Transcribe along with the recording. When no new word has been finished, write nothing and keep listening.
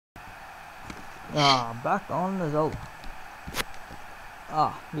Back on the Zelda.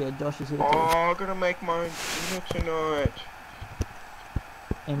 Yeah, Josh is here too. Oh, I gotta make my dinner tonight.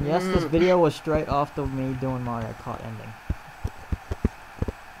 And yes, this video was straight after me doing Mario Kart ending.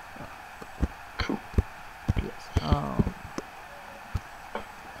 Cool. Yes.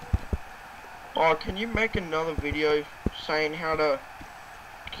 Oh, can you make another video saying how to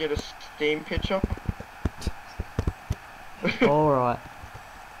get a Steam picture? Alright.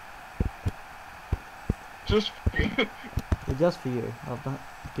 Just Just for you. I'll not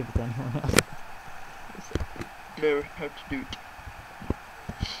give it to anyone else. never have to do it.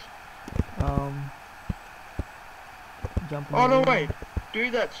 Jumping Oh no, in. wait.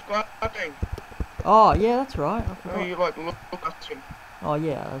 Do that squat thing. Oh yeah, that's right. I forgot. Oh, you like look at him. Oh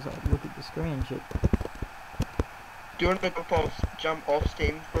yeah, I was like, look at the screen and shit. Do you want to jump off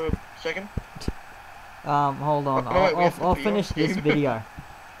Steam for a second? Hold on. Oh, no, wait, I'll finish this video.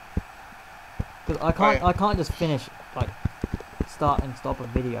 Cause I can't just finish like start and stop a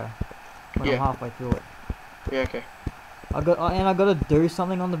video when I'm halfway through it. Yeah, okay. I gotta do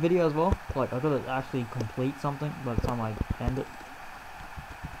something on the video as well. Like I gotta actually complete something by the time I end it.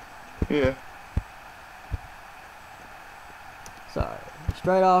 Yeah. So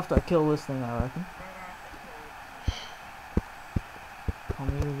straight after I kill this thing, I reckon. Come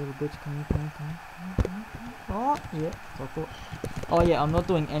here, little bitch. Come here. Oh yeah, that's what I thought. Oh yeah, I'm not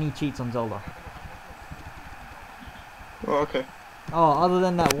doing any cheats on Zelda. Oh, okay. Oh, other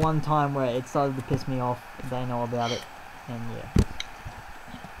than that one time where it started to piss me off, they know about it, and yeah.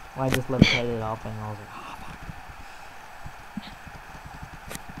 I just levitated it up and I was like, oh, fuck.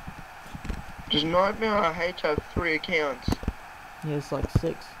 Does Nightmare I hate to have 3 accounts? Yeah, it's like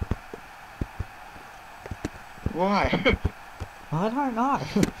 6. Why? I don't know.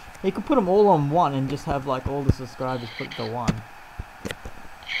 You could put them all on one and just have like all the subscribers put to one.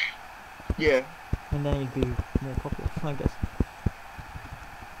 Yeah. And then you'd be more popular, I guess.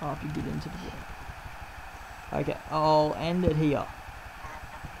 Oh, if you get into the video. Okay, I'll end it here.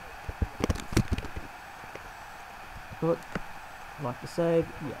 Good. Like to save?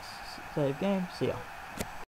 Yes. Save game. See ya.